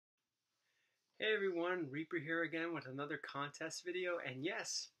Hey everyone, Reaper here again with another contest video, and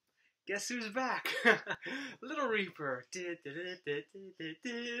yes, guess who's back? Little Reaper.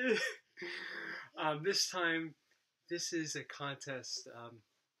 This time, this is a contest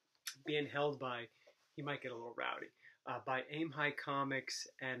being held by, he might get a little rowdy, by Aim High Comics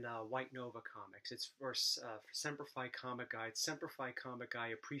and White Nova Comics. It's for SemperFi Comic Guide, SemperFi Comic Guy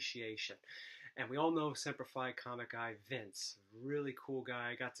Appreciation. And we all know SemperFi Comic Guy Vince, really cool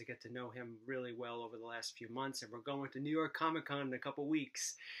guy. I got to know him really well over the last few months, and we're going to New York Comic Con in a couple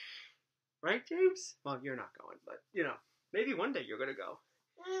weeks. Right, James? Well, you're not going, but, you know, maybe one day you're going to go.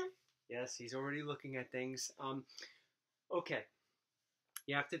 Yes, he's already looking at things. Okay.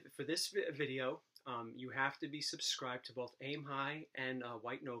 You have to, for this video, you have to be subscribed to both Aim High and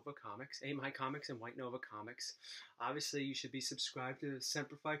White Nova Comics. Aim High Comics and White Nova Comics. Obviously, you should be subscribed to the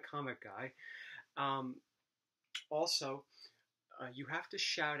SemperFi Comic Guy. Also, you have to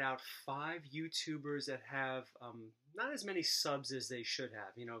shout out 5 YouTubers that have not as many subs as they should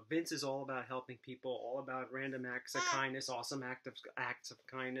have. You know, Vince is all about helping people, all about random acts of kindness, awesome acts of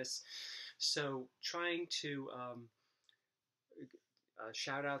kindness. So trying to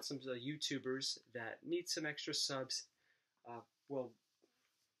shout out some YouTubers that need some extra subs will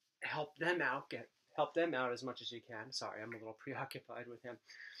help them out, help them out as much as you can. Sorry, I'm a little preoccupied with him.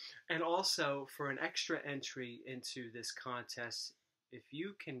 And also, for an extra entry into this contest, if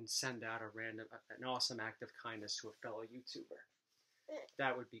you can send out an awesome act of kindness to a fellow YouTuber,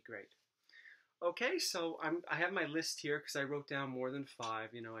 that would be great. Okay, so I have my list here because I wrote down more than 5.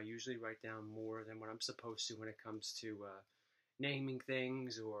 You know, I usually write down more than what I'm supposed to when it comes to naming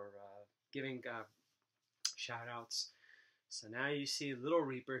things or giving shout outs. So now you see Little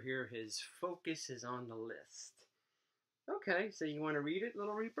Reaper here, his focus is on the list. Okay, so you want to read it,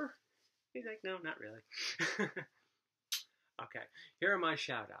 Little Reaper? He's like, no, not really. Okay, here are my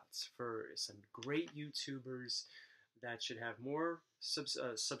shout outs for some great YouTubers that should have more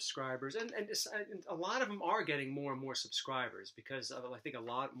subscribers. And a lot of them are getting more and more subscribers because I think a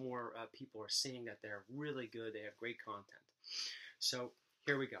lot more people are seeing that they're really good, they have great content. So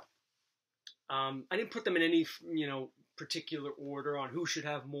here we go. I didn't put them in any, particular order on who should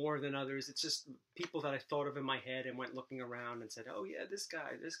have more than others. It's just people that I thought of in my head and went looking around and said, oh yeah, this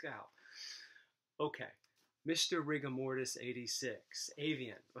guy, this gal. Okay, Mr. Rigamortis 86,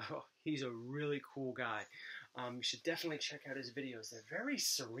 Avian. Oh, he's a really cool guy. You should definitely check out his videos. They're very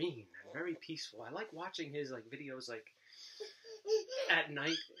serene and very peaceful. I like watching his videos at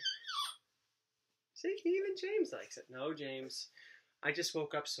night. See, even James likes it. No, James. I just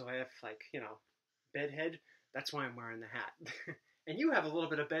woke up, so I have, bedhead. That's why I'm wearing the hat. And you have a little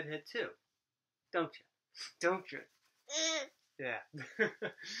bit of bedhead, too. Don't you? Don't you? Yeah.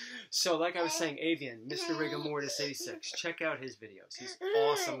 So, like I was saying, Avian, Mr. Rigamortis 86. Check out his videos. He's an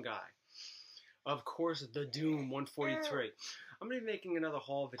awesome guy. Of course, The Doom 143. I'm going to be making another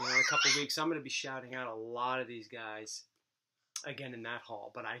haul video in a couple weeks. I'm going to be shouting out a lot of these guys again in that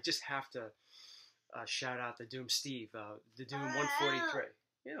haul. But I just have to shout out The Doom Steve, The Doom 143.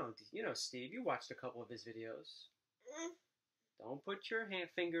 You know Steve. You watched a couple of his videos. Don't put your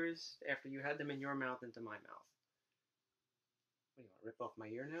fingers after you had them in your mouth into my mouth. What, do you want to rip off my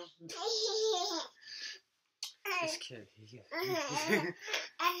ear now? This kid.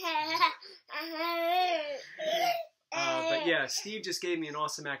 But yeah, Steve just gave me an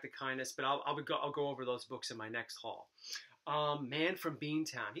awesome act of kindness. But I'll go over those books in my next haul. Man from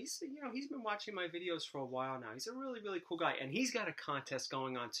Beantown. He's been watching my videos for a while now. He's a really, really cool guy. And he's got a contest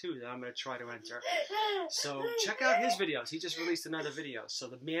going on too that I'm going to try to enter. So check out his videos. He just released another video. So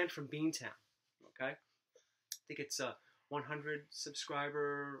the Man from Beantown. Okay? I think it's 100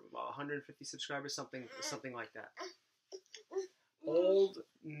 subscriber, 150 subscribers, something like that. Old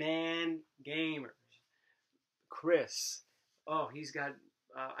Man Gamer. Chris. Oh, he's got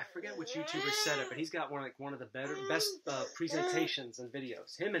I forget which YouTuber said it, but he's got one of the best presentations and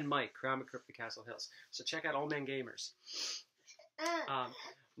videos. Him and Mike, Crown McCrypt, Castle Hills. So check out Old Man Gamers.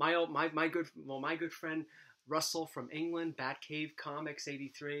 My good friend Russell from England, Batcave Comics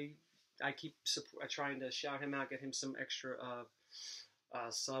 83. I keep trying to shout him out, get him some extra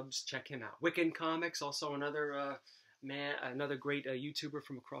subs. Check him out. Wiccan Comics, also another another great YouTuber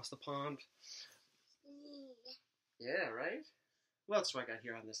from across the pond. Yeah, right. What else do I got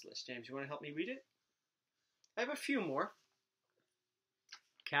here on this list, James? You want to help me read it? I have a few more.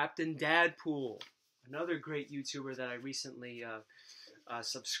 Captain Dadpool, another great YouTuber that I recently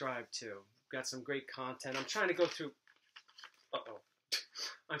subscribed to. Got some great content. I'm trying to go through.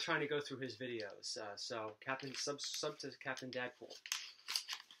 I'm trying to go through his videos. So sub to Captain Dadpool.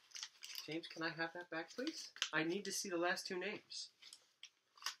 James, can I have that back, please? I need to see the last 2 names.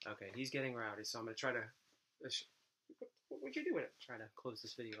 Okay, he's getting rowdy, so I'm going to try to... What would you do with it? Try to close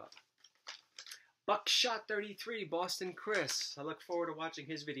this video up. Buckshot 33, Boston Chris. I look forward to watching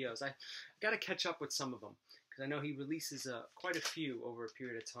his videos. I got to catch up with some of them because I know he releases quite a few over a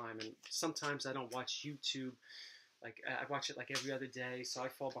period of time, and sometimes I don't watch YouTube. Like I watch it like every other day, so I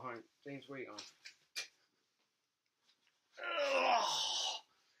fall behind. James, where are you going? Oh,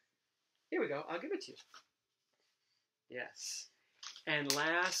 here we go. I'll give it to you. Yes. And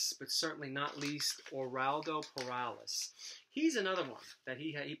last, but certainly not least, Oraldo Perales. He's another one that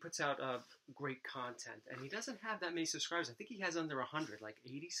he puts out great content, and he doesn't have that many subscribers. I think he has under 100, like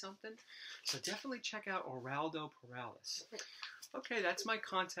 80-something. So definitely check out Oraldo Perales. Okay, that's my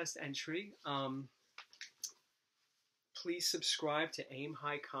contest entry. Please subscribe to Aim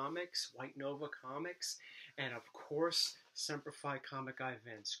High Comics, White Nova Comics, and of course, SemperFi Comic Guy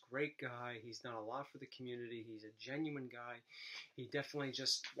Vince. Great guy. He's done a lot for the community. He's a genuine guy. He definitely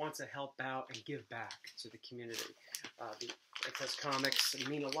just wants to help out and give back to the community. Because comics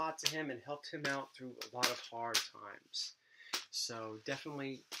mean a lot to him and helped him out through a lot of hard times. So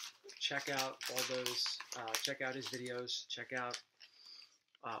definitely check out all those. Check out his videos. Check out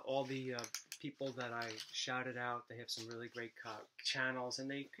all the people that I shouted out. They have some really great channels,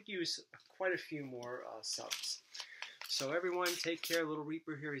 and they could use quite a few more subs. So everyone, take care. Little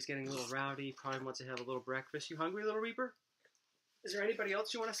Reaper here, he's getting a little rowdy. Probably wants to have a little breakfast. You hungry, Little Reaper? Is there anybody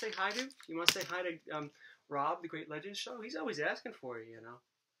else you want to say hi to? You want to say hi to Rob, the Great Legends Show? He's always asking for you, you know.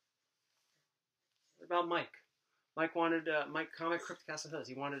 What about Mike? Mike wanted Mike Comic Crypt Castle Hills.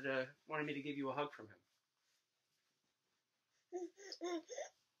 He wanted me to give you a hug from him.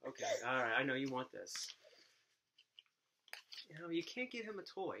 Okay, all right. I know you want this. You know, you can't give him a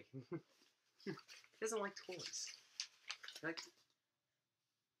toy. He doesn't like toys. Like,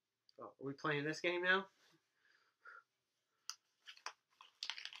 oh, are we playing this game now?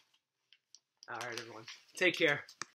 All right, everyone. Take care.